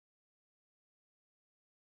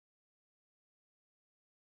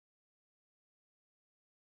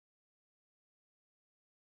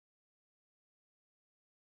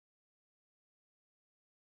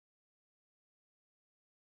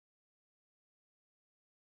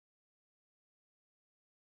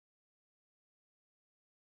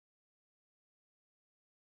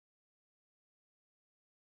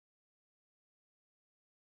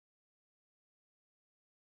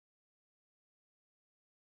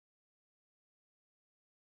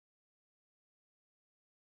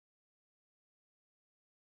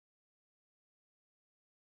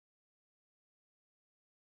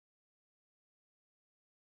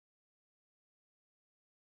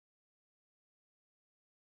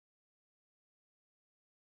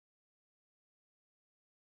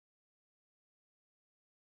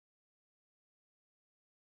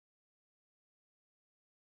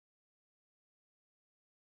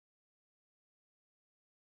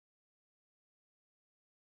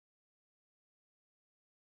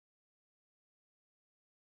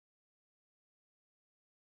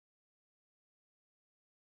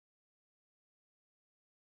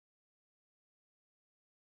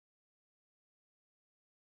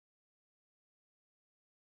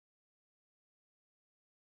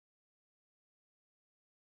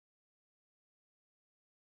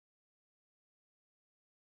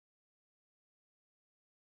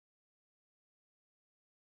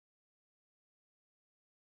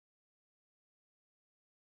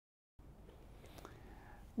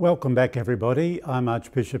Welcome back, everybody. I'm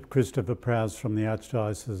Archbishop Christopher Prowse from the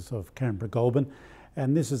Archdiocese of Canberra-Goulburn,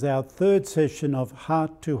 and this is our third session of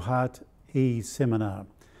Heart to Heart eSeminar.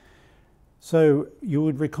 So you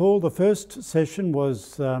would recall the first session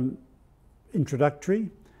was introductory.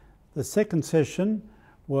 The second session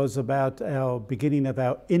was about our beginning of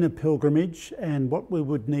our inner pilgrimage and what we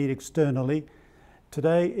would need externally.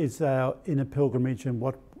 Today is our inner pilgrimage and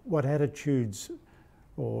what attitudes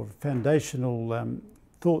or foundational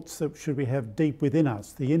thoughts that should we have deep within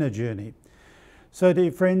us, the inner journey. So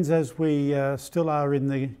dear friends, as we still are in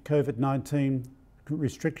the COVID-19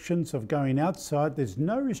 restrictions of going outside, there's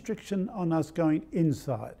no restriction on us going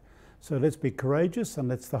inside. So let's be courageous and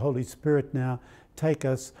let's the Holy Spirit now take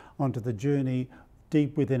us onto the journey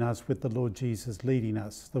deep within us with the Lord Jesus leading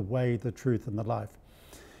us, the way, the truth and the life.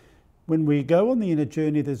 When we go on the inner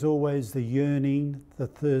journey, there's always the yearning, the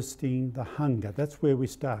thirsting, the hunger. That's where we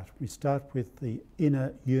start. We start with the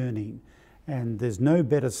inner yearning. And there's no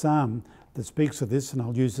better psalm that speaks of this, and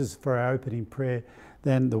I'll use this for our opening prayer,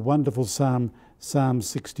 than the wonderful psalm, Psalm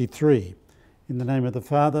 63. In the name of the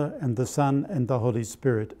Father, and the Son, and the Holy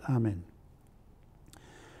Spirit. Amen.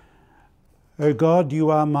 O God, you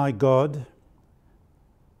are my God.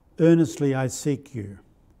 Earnestly I seek you.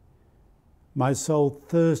 My soul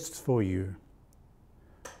thirsts for you.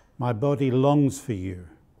 My body longs for you,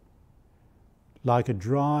 like a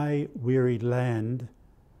dry, weary land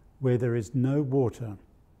where there is no water.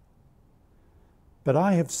 But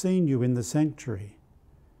I have seen you in the sanctuary,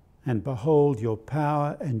 and behold your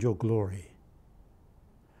power and your glory.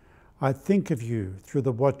 I think of you through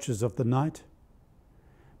the watches of the night,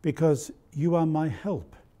 because you are my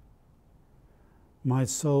help. My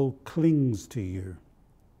soul clings to you.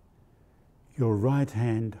 Your right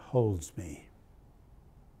hand holds me.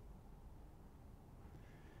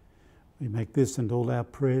 We make this and all our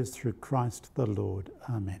prayers through Christ the Lord.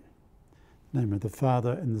 Amen. In the name of the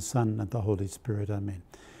Father, and the Son, and the Holy Spirit. Amen.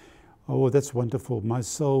 Oh, that's wonderful. My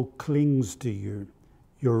soul clings to you.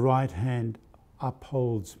 Your right hand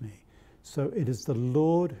upholds me. So it is the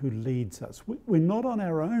Lord who leads us. We're not on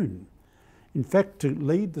our own. In fact, to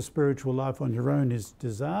lead the spiritual life on your own is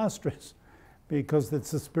disastrous, because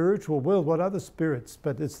it's the spiritual world. What other spirits?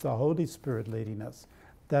 But it's the Holy Spirit leading us.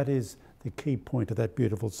 That is the key point of that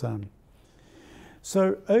beautiful psalm.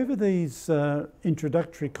 So over these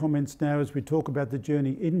introductory comments now, as we talk about the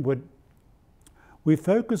journey inward, we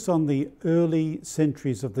focus on the early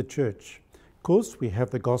centuries of the church. Of course, we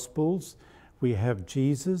have the Gospels, we have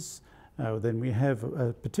Jesus, then we have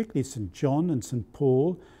particularly St. John and St.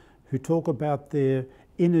 Paul, who talk about their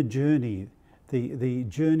inner journey, the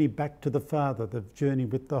journey back to the Father, the journey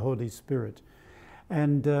with the Holy Spirit.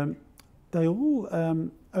 And they all,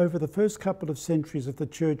 over the first couple of centuries of the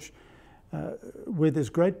church, where there's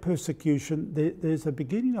great persecution, there's a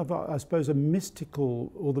beginning of, I suppose, a mystical,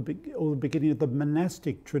 or the beginning of the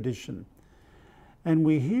monastic tradition. And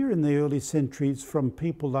we hear in the early centuries from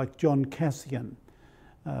people like John Cassian,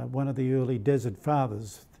 one of the early desert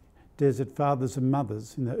fathers and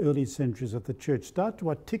mothers in the early centuries of the church, start to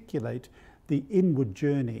articulate the inward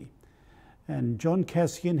journey. And John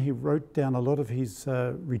Cassian, he wrote down a lot of his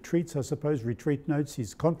retreats, I suppose, retreat notes,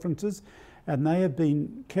 his conferences, and they have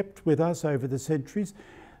been kept with us over the centuries.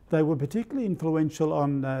 They were particularly influential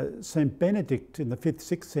on St. Benedict in the 5th,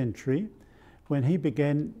 6th century, when he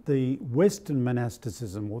began the Western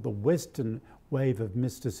monasticism, or the Western wave of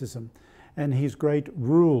mysticism. And his great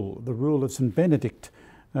rule, the rule of St. Benedict,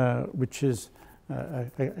 which is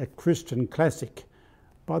a Christian classic.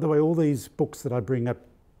 By the way, all these books that I bring up,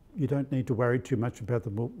 you don't need to worry too much about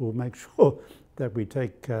them. We'll make sure that we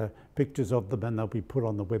take pictures of them and they'll be put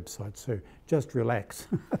on the website, so just relax.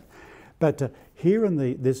 But here in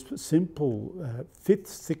this simple 5th,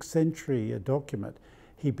 6th century document,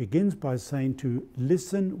 he begins by saying to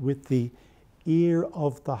listen with the ear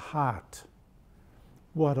of the heart.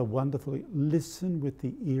 What a wonderful, listen with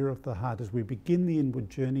the ear of the heart. As we begin the inward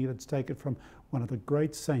journey, let's take it from one of the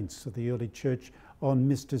great saints of the early church on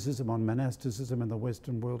mysticism, on monasticism in the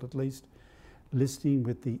Western world at least, listening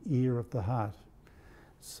with the ear of the heart.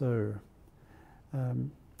 So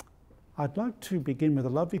I'd like to begin with a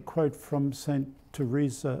lovely quote from St.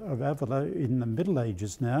 Teresa of Avila in the Middle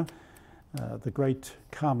Ages now, the great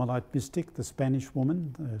Carmelite mystic, the Spanish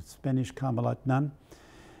woman, the Spanish Carmelite nun.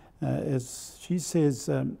 As she says,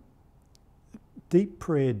 deep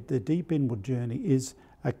prayer, the deep inward journey, is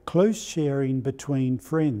a close sharing between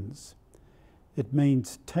friends. It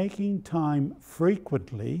means taking time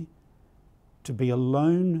frequently to be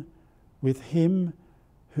alone with Him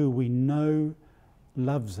who we know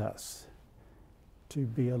loves us. To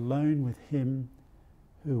be alone with Him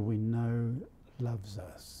who we know loves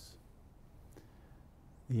us.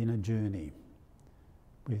 The inner journey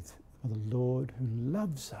with the Lord who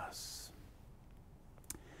loves us.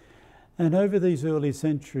 And over these early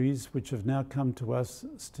centuries, which have now come to us,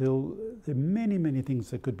 still, there are many, many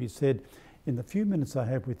things that could be said. In the few minutes I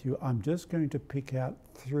have with you, I'm just going to pick out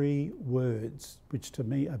 3 words, which to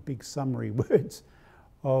me are big summary words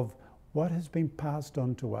of what has been passed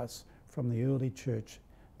on to us from the early church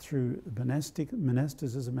through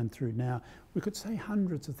monasticism and through now. We could say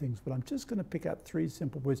hundreds of things, but I'm just going to pick out 3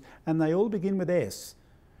 simple words, and they all begin with S.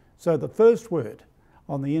 So the first word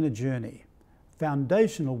on the inner journey,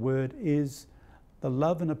 foundational word, is the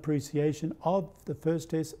love and appreciation of the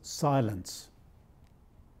first S, silence.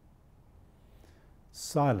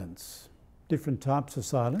 Silence. Different types of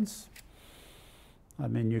silence. I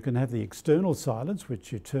mean, you can have the external silence,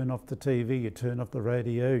 which you turn off the TV, you turn off the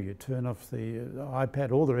radio, you turn off the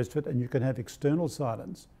iPad, all the rest of it, and you can have external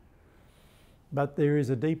silence. But there is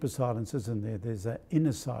a deeper silence, isn't there? There's an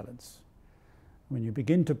inner silence. When you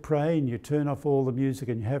begin to pray and you turn off all the music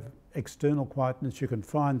and you have external quietness, you can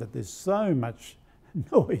find that there's so much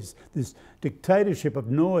noise, this dictatorship of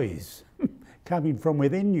noise coming from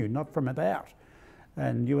within you, not from without.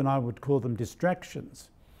 And you and I would call them distractions.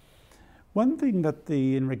 One thing that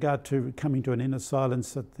in regard to coming to an inner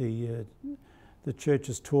silence that the church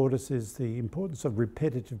has taught us is the importance of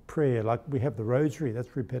repetitive prayer. Like we have the rosary,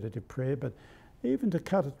 that's repetitive prayer, but even to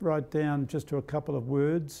cut it right down just to a couple of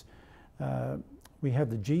words, we have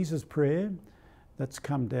the Jesus prayer that's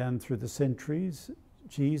come down through the centuries.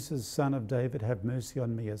 Jesus, Son of David, have mercy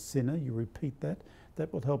on me, a sinner. You repeat that.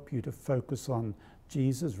 That will help you to focus on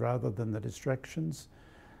Jesus rather than the distractions.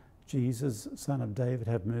 Jesus, Son of David,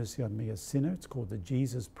 have mercy on me, a sinner. It's called the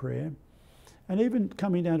Jesus prayer. And even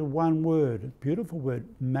coming down to one word, a beautiful word,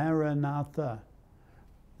 Maranatha.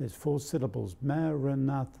 There's 4 syllables,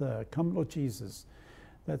 Maranatha, come Lord Jesus.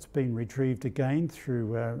 That's been retrieved again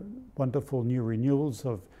through wonderful new renewals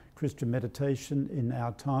of Christian meditation in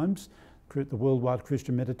our times, the worldwide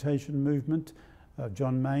Christian meditation movement,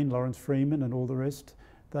 John Main, Lawrence Freeman and all the rest.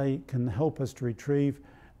 They can help us to retrieve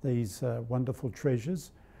these wonderful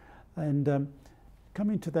treasures. And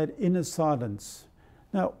coming to that inner silence.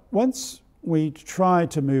 Now, once we try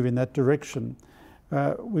to move in that direction,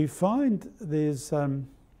 we find there's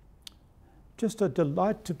just a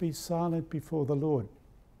delight to be silent before the Lord.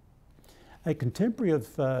 A contemporary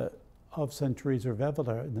of St. Teresa of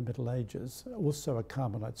Avila in the Middle Ages, also a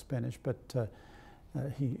Carmelite Spanish, but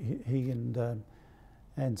he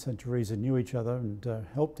and St. Teresa knew each other and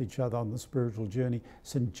helped each other on the spiritual journey.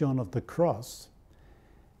 St. John of the Cross,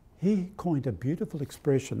 he coined a beautiful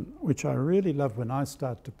expression, which I really love when I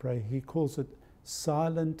start to pray. He calls it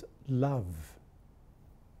silent love.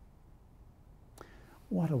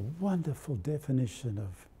 What a wonderful definition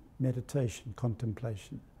of meditation,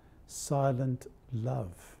 contemplation. Silent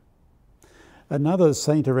love. Another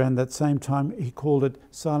saint around that same time, he called it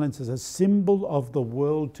silence as a symbol of the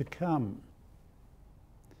world to come.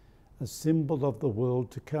 A symbol of the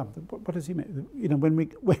world to come. What does he mean? You know, when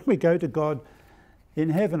we go to God in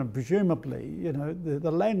heaven, and presumably, you know,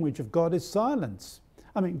 the language of God is silence.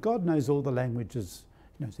 I mean, God knows all the languages,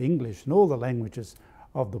 he knows English and all the languages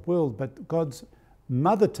of the world, but God's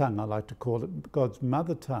mother tongue, I like to call it, God's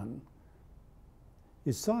mother tongue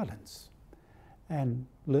is silence. And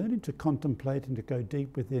learning to contemplate and to go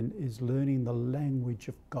deep within is learning the language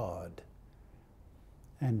of God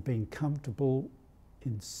and being comfortable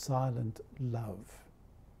in silent love.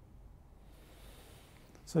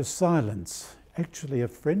 So silence. Actually, a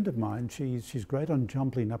friend of mine, she's great on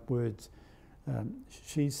jumbling up words.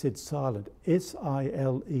 She said silent,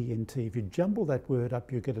 S-I-L-E-N-T. If you jumble that word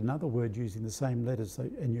up, you get another word using the same letters,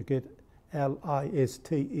 and you get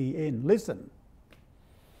L-I-S-T-E-N. Listen.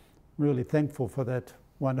 Really thankful for that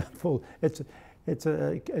wonderful. It's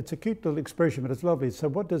a cute little expression, but it's lovely. So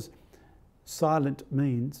what does silent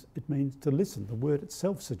means? It means to listen. The word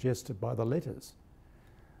itself suggested by the letters.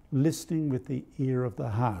 Listening with the ear of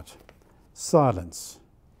the heart. Silence,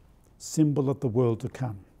 symbol of the world to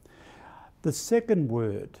come. The second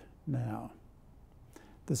word now.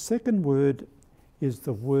 The second word is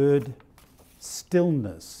the word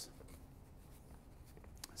stillness.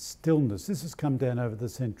 Stillness. This has come down over the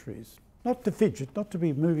centuries. Not to fidget, not to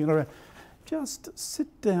be moving around. Just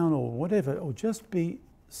sit down or whatever, or just be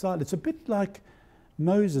silent. It's a bit like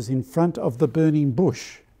Moses in front of the burning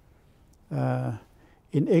bush in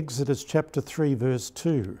Exodus chapter 3, verse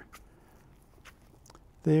 2.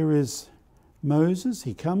 There is Moses,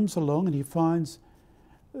 he comes along and he finds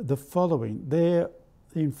the following. There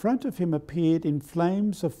in front of him appeared in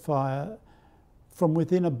flames of fire from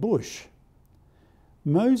within a bush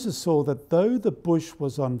Moses saw that though the bush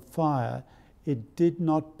was on fire, it did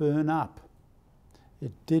not burn up.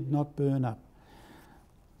 It did not burn up.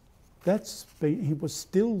 He was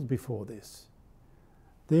still before this.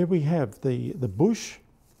 There we have the bush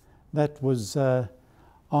that was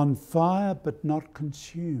on fire but not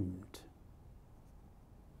consumed.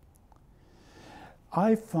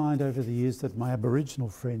 I find over the years that my Aboriginal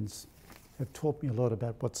friends have taught me a lot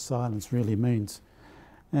about what silence really means.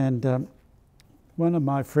 And one of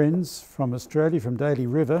my friends from Australia, from Daly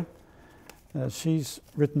River, she's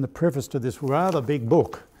written the preface to this rather big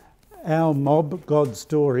book, Our Mob, God's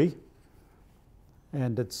Story,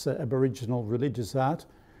 and it's Aboriginal religious art.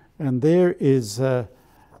 And there is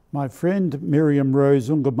my friend Miriam Rose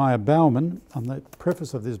Ungamaya Bauman on the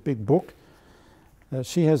preface of this big book.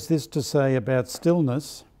 She has this to say about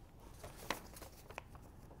stillness.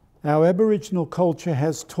 Our Aboriginal culture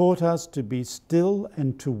has taught us to be still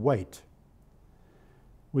and to wait.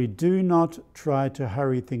 We do not try to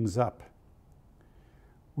hurry things up.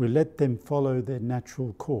 We let them follow their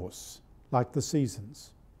natural course, like the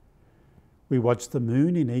seasons. We watch the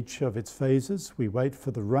moon in each of its phases. We wait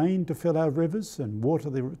for the rain to fill our rivers and water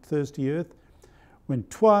the thirsty earth. When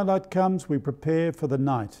twilight comes, we prepare for the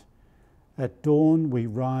night. At dawn, we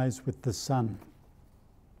rise with the sun.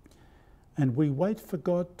 And we wait for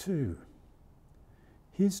God too.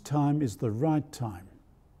 His time is the right time.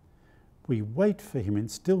 We wait for him in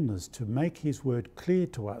stillness to make his word clear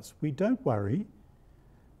to us. We don't worry.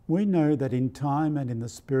 We know that in time and in the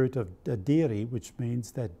spirit of adiri, which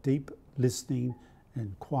means that deep listening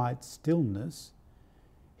and quiet stillness,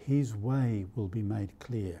 his way will be made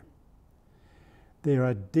clear. There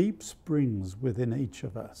are deep springs within each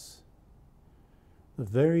of us. The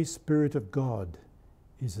very Spirit of God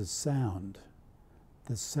is a sound,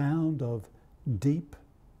 the sound of deep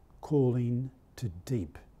calling to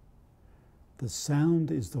deep. The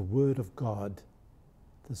sound is the Word of God.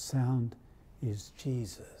 The sound is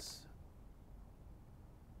Jesus.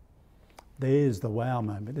 There's the wow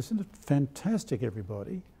moment. Isn't it fantastic,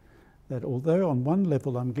 everybody, that although on one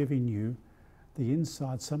level I'm giving you the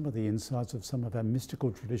insights, some of the insights of some of our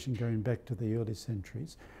mystical tradition going back to the early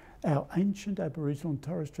centuries, our ancient Aboriginal and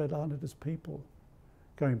Torres Strait Islanders people,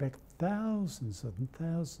 going back thousands and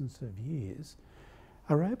thousands of years,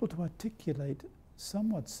 are able to articulate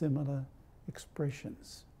somewhat similar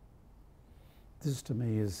expressions. This to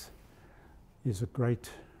me is a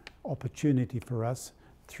great opportunity for us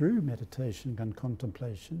through meditation and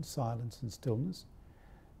contemplation, silence and stillness,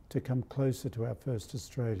 to come closer to our first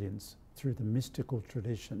Australians through the mystical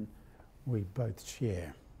tradition we both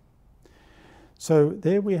share. So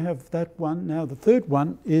there we have that one. Now the third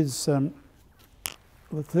one is, the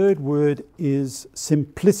third word is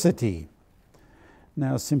simplicity.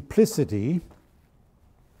 Now simplicity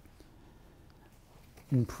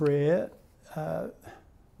in prayer,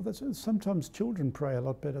 sometimes children pray a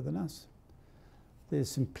lot better than us. There's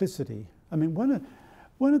simplicity. I mean,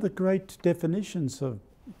 one of the great definitions of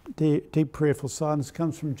deep prayerful silence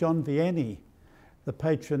comes from John Vianney, the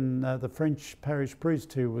patron, the French parish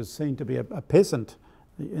priest who was seen to be a peasant,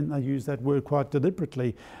 and I use that word quite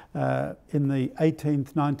deliberately, in the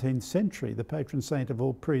 18th, 19th century, the patron saint of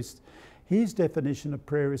all priests. His definition of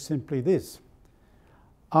prayer is simply this: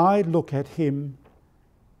 I look at him,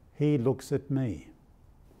 he looks at me.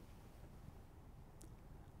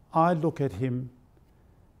 I look at him,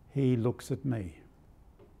 he looks at me.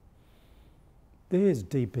 There's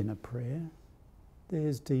deep inner prayer.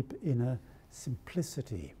 There's deep inner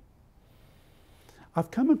simplicity.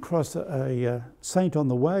 I've come across a saint on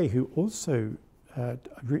the way who also,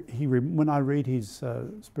 when I read his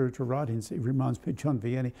spiritual writings, it reminds me of John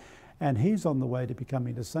Vianney, and he's on the way to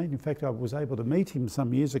becoming a saint. In fact, I was able to meet him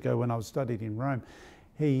some years ago when I was studying in Rome.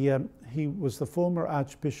 He was the former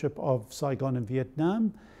Archbishop of Saigon in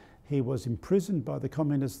Vietnam. He was imprisoned by the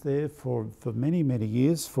communists there for many, many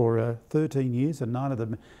years, for 13 years, and 9 of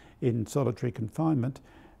them in solitary confinement.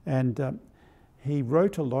 And he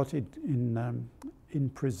wrote a lot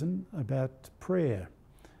in prison about prayer.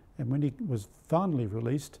 And when he was finally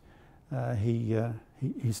released,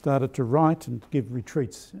 he started to write and give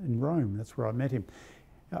retreats in Rome. That's where I met him.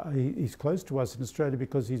 He's close to us in Australia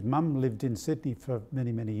because his mum lived in Sydney for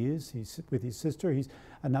many, many years. He's with his sister.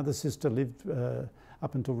 Another sister lived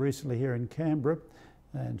up until recently here in Canberra,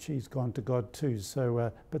 and she's gone to God too.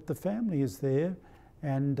 So, but the family is there,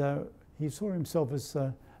 and he saw himself as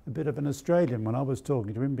a bit of an Australian when I was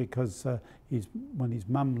talking to him, because when his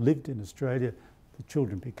mum lived in Australia, the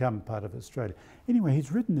children become part of Australia. Anyway,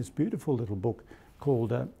 he's written this beautiful little book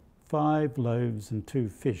called 5 Loaves and 2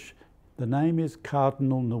 Fish. The name is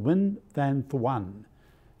Cardinal Nguyen Van Thuan.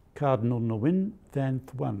 Cardinal Nguyen Van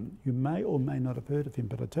Thuan. You may or may not have heard of him,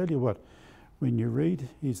 but I tell you what, when you read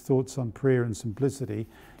his thoughts on prayer and simplicity,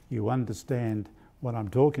 you understand what I'm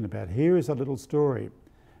talking about. Here is a little story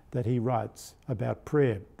that he writes about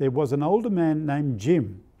prayer. There was an older man named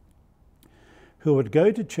Jim who would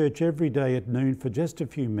go to church every day at noon for just a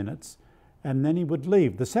few minutes, and then he would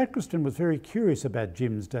leave. The sacristan was very curious about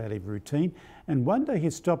Jim's daily routine, and one day he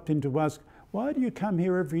stopped in to ask, "Why do you come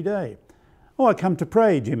here every day?" "Oh, I come to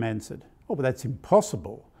pray," Jim answered. "Oh, but that's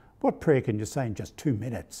impossible. What prayer can you say in just 2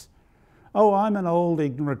 minutes?" "Oh, I'm an old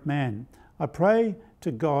ignorant man. I pray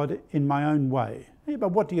to God in my own way." "Yeah,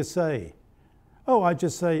 but what do you say?" "Oh, I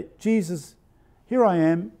just say, 'Jesus, here I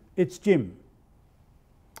am, it's Jim.'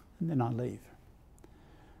 And then I leave."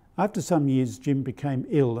 After some years, Jim became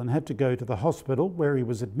ill and had to go to the hospital, where he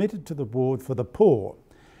was admitted to the ward for the poor.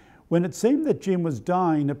 When it seemed that Jim was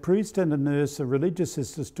dying, a priest and a nurse, a religious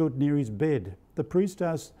sister, stood near his bed. The priest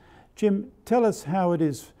asked, "Jim, tell us how it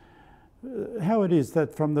is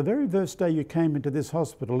that from the very first day you came into this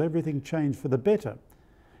hospital, everything changed for the better.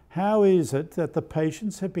 How is it that the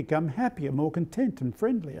patients have become happier, more content and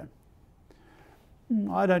friendlier?"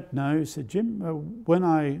 "I don't know," said Jim. "When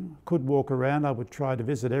I could walk around, I would try to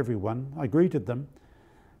visit everyone. I greeted them,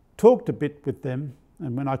 talked a bit with them,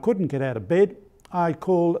 and when I couldn't get out of bed, I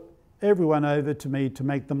called everyone over to me to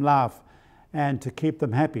make them laugh and to keep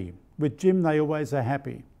them happy. With Jim, they always are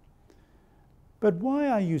happy." "But why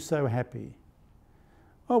are you so happy?"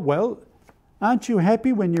 "Oh, well, aren't you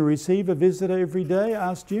happy when you receive a visitor every day?"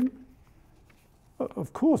 asked Jim.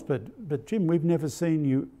 "Of course, but Jim, we've never seen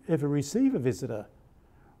you ever receive a visitor."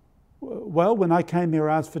 "Well, when I came here,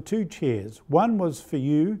 I asked for 2 chairs. One was for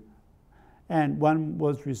you and one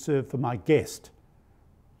was reserved for my guest."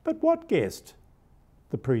 "But what guest?"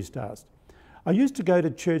 the priest asked. "I used to go to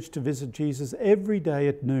church to visit Jesus every day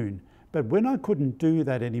at noon, but when I couldn't do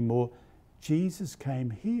that anymore, Jesus came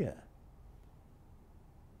here."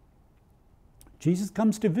 "Jesus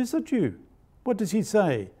comes to visit you. What does he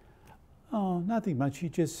say?" "Oh, nothing much. He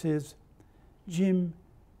just says, 'Jim,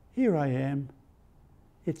 here I am.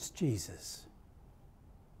 It's Jesus.'"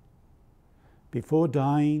 Before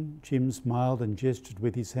dying, Jim smiled and gestured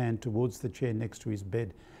with his hand towards the chair next to his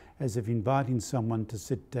bed, as if inviting someone to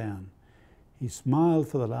sit down. He smiled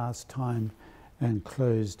for the last time and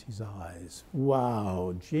closed his eyes.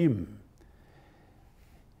 Wow, Jim.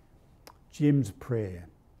 Jim's prayer.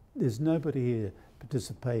 There's nobody here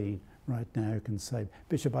participating right now who can say,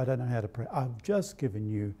 "Bishop, I don't know how to pray." I've just given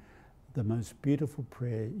you the most beautiful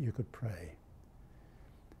prayer you could pray.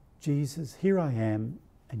 "Jesus, here I am,"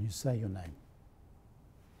 and you say your name.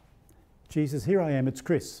 "Jesus, here I am, it's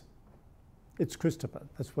Chris. It's Christopher."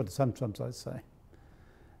 That's what sometimes I say.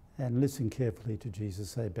 And listen carefully to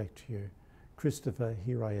Jesus say back to you, "Christopher,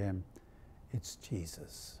 here I am, it's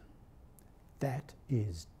Jesus." That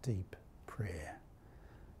is deep prayer.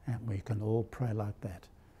 And we can all pray like that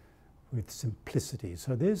with simplicity.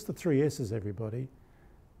 So there's the 3 S's, everybody.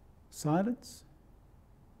 Silence,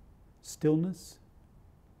 stillness,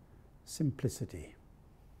 simplicity.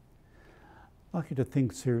 I'd like you to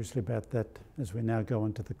think seriously about that as we now go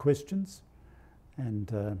on to the questions,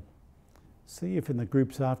 and see if in the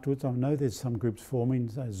groups afterwards, I know there's some groups forming,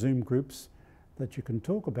 Zoom groups, that you can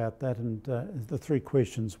talk about that and the 3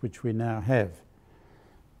 questions which we now have.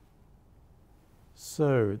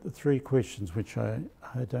 So the 3 questions which I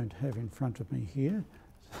don't have in front of me here,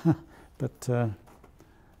 but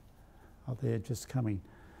they're just coming.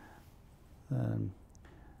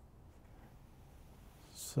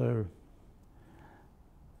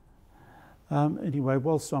 Anyway,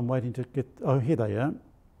 whilst I'm waiting to get... Oh, here they are.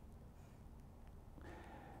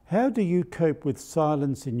 How do you cope with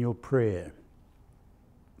silence in your prayer?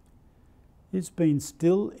 Is being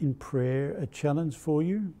still in prayer a challenge for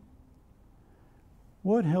you?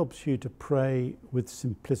 What helps you to pray with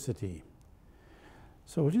simplicity?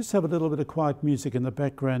 So we'll just have a little bit of quiet music in the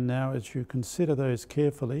background now as you consider those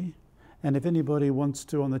carefully. And if anybody wants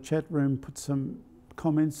to, on the chat room, put some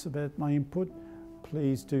comments about my input,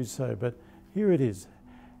 please do so. But here it is.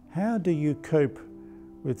 How do you cope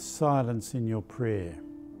with silence in your prayer?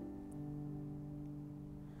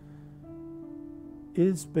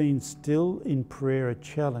 Is being still in prayer a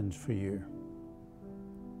challenge for you?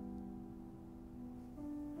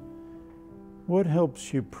 What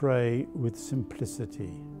helps you pray with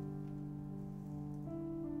simplicity?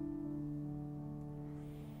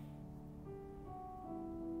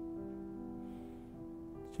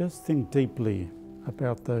 Just think deeply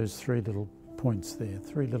about those 3 little points there,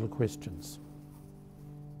 3 little questions.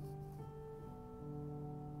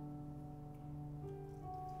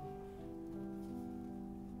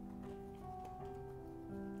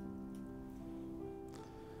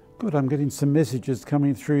 Good, I'm getting some messages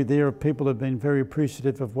coming through there of people who have been very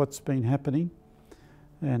appreciative of what's been happening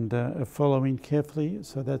and are following carefully,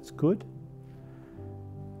 so that's good.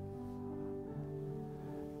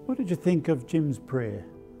 What did you think of Jim's prayer?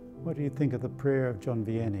 What do you think of the prayer of John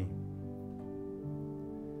Vianney?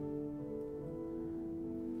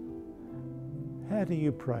 How do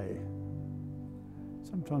you pray?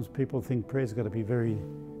 Sometimes people think prayer's got to be very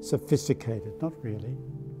sophisticated. Not really.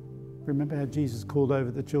 Remember how Jesus called over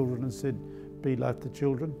the children and said, be like the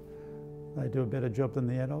children? They do a better job than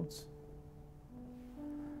the adults.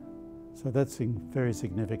 So that's very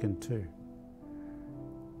significant too.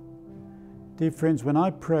 Dear friends, when I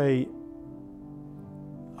pray,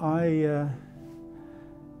 I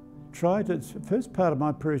try to, the first part of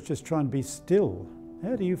my prayer is just trying to be still.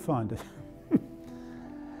 How do you find it?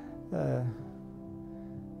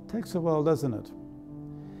 Takes a while, doesn't it?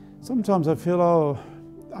 Sometimes I feel,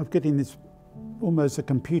 I'm getting this almost a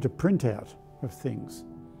computer printout of things.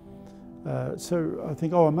 So I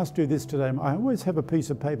think, I must do this today. I always have a piece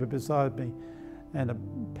of paper beside me and a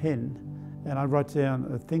pen, and I write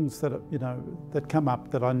down things that that come up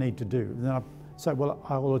that I need to do. And then I say, well,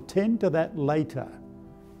 I will attend to that later,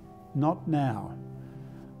 not now.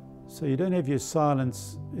 So you don't have your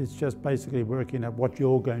silence. It's just basically working out what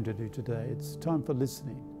you're going to do today. It's time for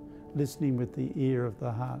listening with the ear of the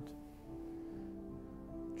heart,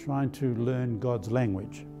 trying to learn God's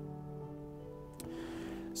language.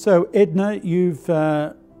 So Edna, you've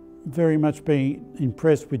very much been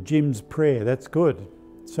impressed with Jim's prayer. That's good.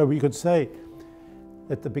 So we could say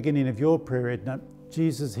at the beginning of your prayer, Edna,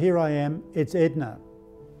 Jesus, here I am, it's Edna.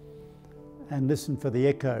 And listen for the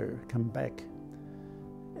echo, come back.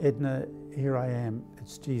 Edna, here I am,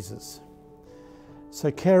 it's Jesus. So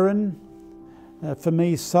Karen, for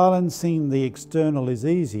me, silencing the external is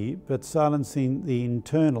easy, but silencing the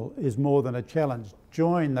internal is more than a challenge.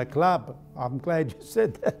 Join the club. I'm glad you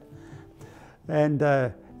said that. And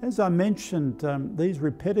as I mentioned, these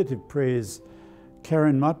repetitive prayers,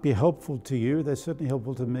 Karen, might be helpful to you. They're certainly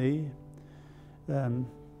helpful to me.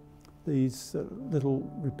 These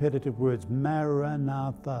little repetitive words,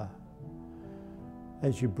 Maranatha,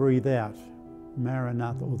 as you breathe out,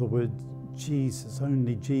 Maranatha, or the word Jesus,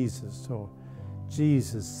 only Jesus, or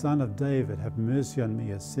Jesus, Son of David, have mercy on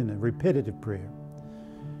me, a sinner. Repetitive prayer.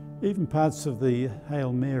 Even parts of the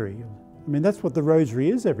Hail Mary. I mean, that's what the rosary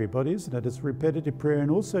is, everybody, isn't it? It's repetitive prayer,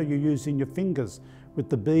 and also you're using your fingers with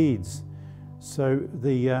the beads. So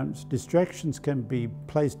the distractions can be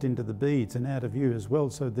placed into the beads and out of view as well.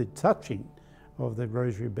 So the touching of the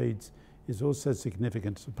rosary beads is also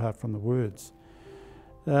significant apart from the words.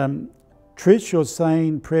 Trish, you're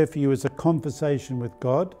saying prayer for you is a conversation with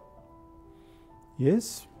God.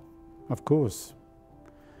 Yes, of course.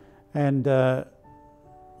 And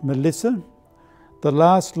Melissa, the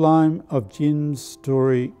last line of Jim's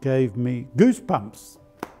story gave me goosebumps.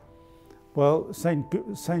 Well, Saint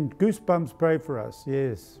Goosebumps, pray for us,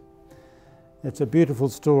 yes. It's a beautiful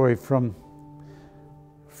story from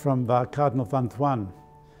Cardinal Vantuan.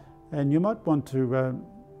 And you might want to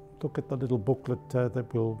look at the little booklet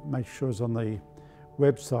that we'll make sure is on the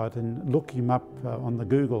website, and look him up on the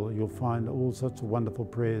Google. You'll find all sorts of wonderful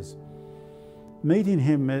prayers. Meeting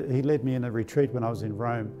him, he led me in a retreat when I was in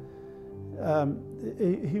Rome.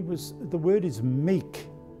 The word is meek,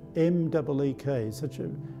 M-E-E-K, such a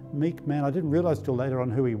meek man. I didn't realise till later on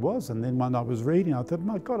who he was, and then when I was reading, I thought,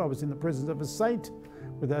 my God, I was in the presence of a saint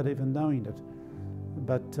without even knowing it.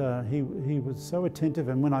 But he was so attentive,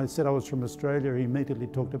 and when I said I was from Australia, he immediately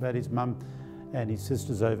talked about his mum and his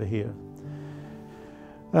sisters over here.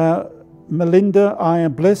 Melinda, I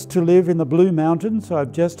am blessed to live in the Blue Mountains.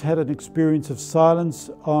 I've just had an experience of silence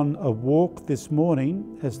on a walk this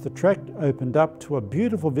morning. As the track opened up to a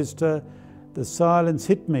beautiful vista, the silence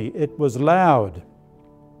hit me. It was loud.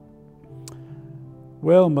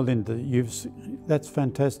 Well, Melinda, that's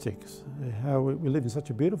fantastic. How we live in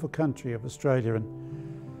such a beautiful country of Australia,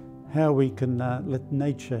 and how we can let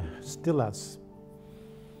nature still us.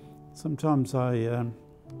 Sometimes I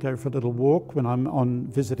go for a little walk when I'm on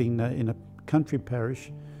visiting in a country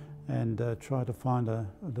parish, and try to find a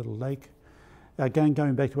little lake. Again,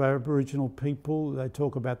 going back to our Aboriginal people, they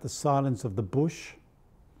talk about the silence of the bush.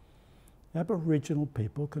 Aboriginal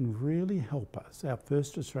people can really help us. Our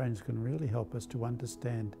first Australians can really help us to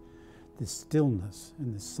understand this stillness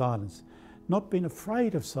and this silence. Not being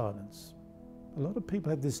afraid of silence. A lot of people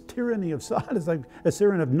have this tyranny of silence, like a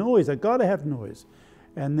tyranny of noise. They've got to have noise.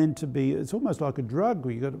 And then it's almost like a drug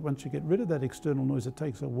where once you get rid of that external noise, it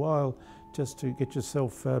takes a while just to get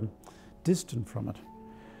yourself distant from it.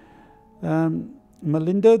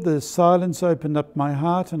 Melinda, the silence opened up my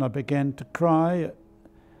heart and I began to cry.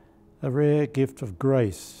 A rare gift of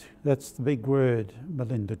grace. That's the big word,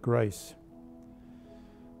 Melinda, grace.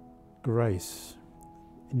 Grace.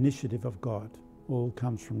 Initiative of God. All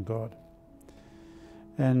comes from God.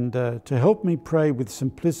 And to help me pray with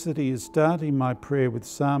simplicity is starting my prayer with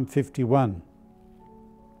Psalm 51.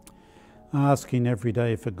 Asking every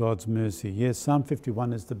day for God's mercy. Yes, Psalm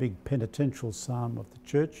 51 is the big penitential psalm of the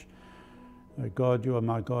church. God, you are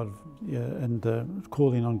my God, and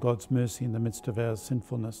calling on God's mercy in the midst of our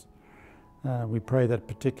sinfulness. We pray that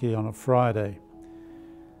particularly on a Friday.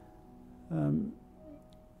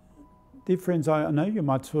 Dear friends, I know you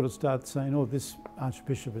might sort of start saying, oh, this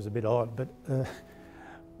Archbishop is a bit odd, but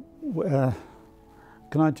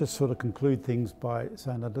can I just sort of conclude things by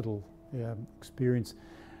saying a little experience?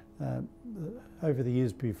 Over the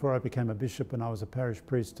years before I became a bishop, when I was a parish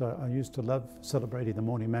priest, I used to love celebrating the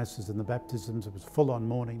morning masses and the baptisms. It was full-on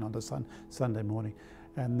morning on the Sunday morning,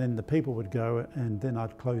 and then the people would go, and then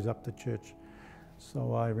I'd close up the church.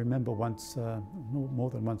 So I remember once,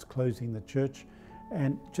 more than once, closing the church,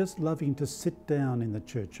 and just loving to sit down in the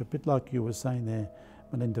church, a bit like you were saying there,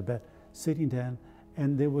 Melinda, about sitting down,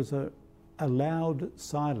 and there was a loud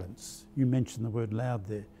silence. You mentioned the word loud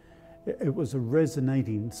there. It was a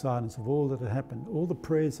resonating silence of all that had happened, all the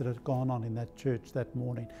prayers that had gone on in that church that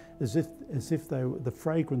morning, as if the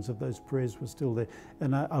fragrance of those prayers was still there.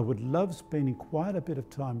 And I would love spending quite a bit of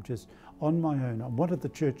time just on my own. I wanted the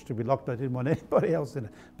church to be locked. I didn't want anybody else in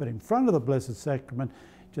it. But in front of the Blessed Sacrament,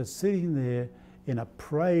 just sitting there in a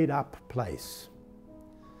prayed up place.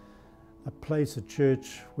 A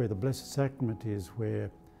church where the Blessed Sacrament is, where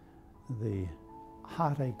the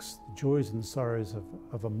heartaches, the joys and sorrows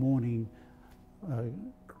of a morning,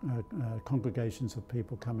 congregations of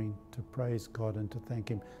people coming to praise God and to thank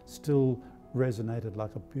Him still resonated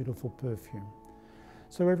like a beautiful perfume.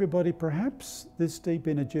 So everybody, perhaps this deep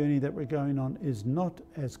inner journey that we're going on is not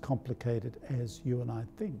as complicated as you and I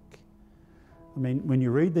think. I mean, when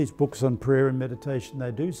you read these books on prayer and meditation,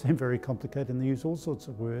 they do seem very complicated and they use all sorts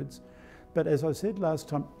of words. But as I said last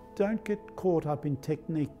time, don't get caught up in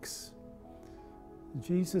techniques.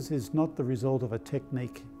 Jesus is not the result of a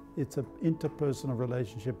technique. It's an interpersonal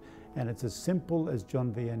relationship, and it's as simple as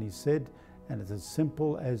John Vianney said, and it's as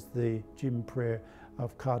simple as the Jim prayer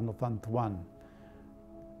of Cardinal van Thuan.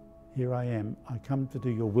 Here I am, I come to do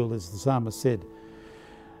your will, as the psalmist said.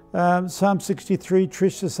 Psalm 63,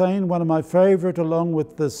 Trish is saying, one of my favourite along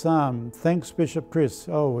with the psalm. Thanks, Bishop Chris.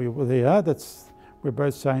 Oh, well, there you are. We're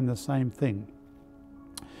both saying the same thing.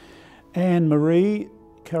 Anne Marie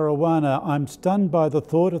Caruana, I'm stunned by the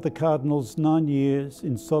thought of the Cardinal's 9 years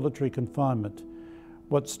in solitary confinement.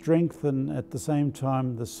 What strength and at the same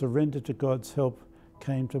time the surrender to God's help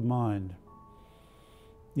came to mind.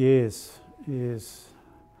 Yes.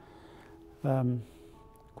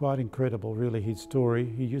 Quite incredible, really, his story.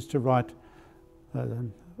 He used to write a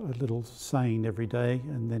little saying every day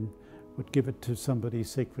and then would give it to somebody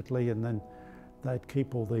secretly, and then they'd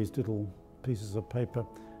keep all these little pieces of paper,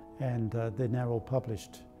 and they're now all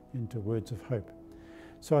published into Words of Hope.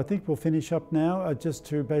 So I think we'll finish up now, just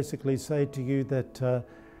to basically say to you that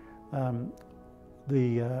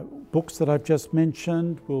the books that I've just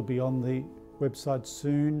mentioned will be on the website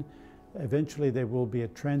soon. Eventually there will be a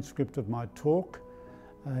transcript of my talk,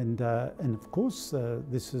 and of course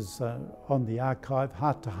this is on the archive,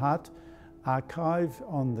 Heart to Heart archive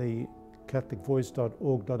on the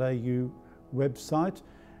catholicvoice.org.au website.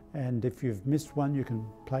 And if you've missed one, you can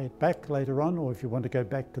play it back later on, or if you want to go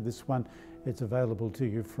back to this one, it's available to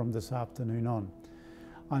you from this afternoon on.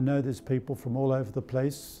 I know there's people from all over the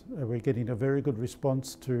place. We're getting a very good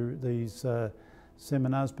response to these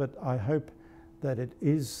seminars, but I hope that it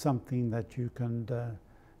is something that you can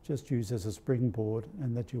just use as a springboard,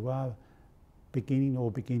 and that you are beginning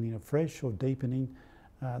afresh or deepening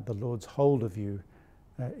the Lord's hold of you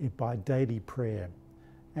by daily prayer.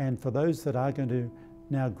 And for those that are going to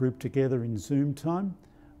now grouped together in Zoom time,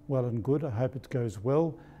 well and good. I hope it goes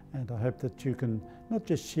well, and I hope that you can not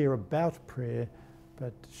just share about prayer,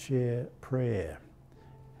 but share prayer.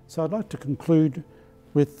 So I'd like to conclude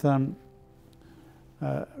with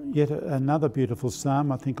yet another beautiful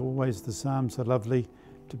psalm. I think always the psalms are lovely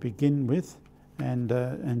to begin with and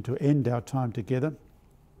to end our time together.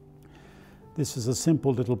 This is a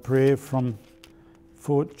simple little prayer from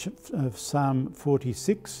Psalm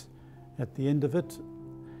 46. At the end of it,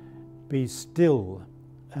 be still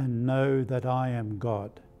and know that I am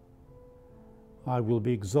God. I will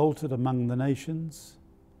be exalted among the nations.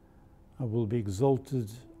 I will be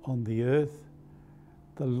exalted on the earth.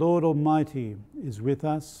 The Lord Almighty is with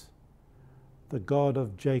us. The God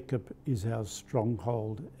of Jacob is our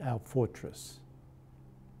stronghold, our fortress.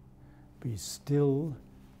 Be still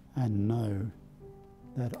and know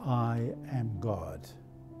that I am God.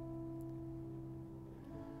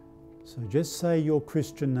 So just say your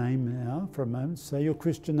Christian name now for a moment. Say your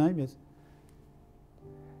Christian name, yes.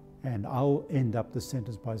 And I'll end up the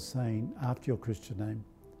sentence by saying, after your Christian name,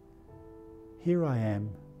 here I am,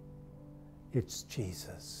 it's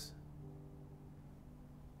Jesus.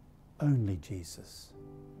 Only Jesus.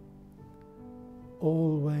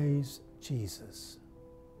 Always Jesus.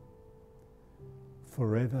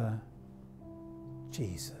 Forever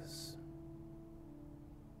Jesus.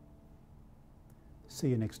 See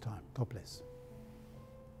you next time. God bless.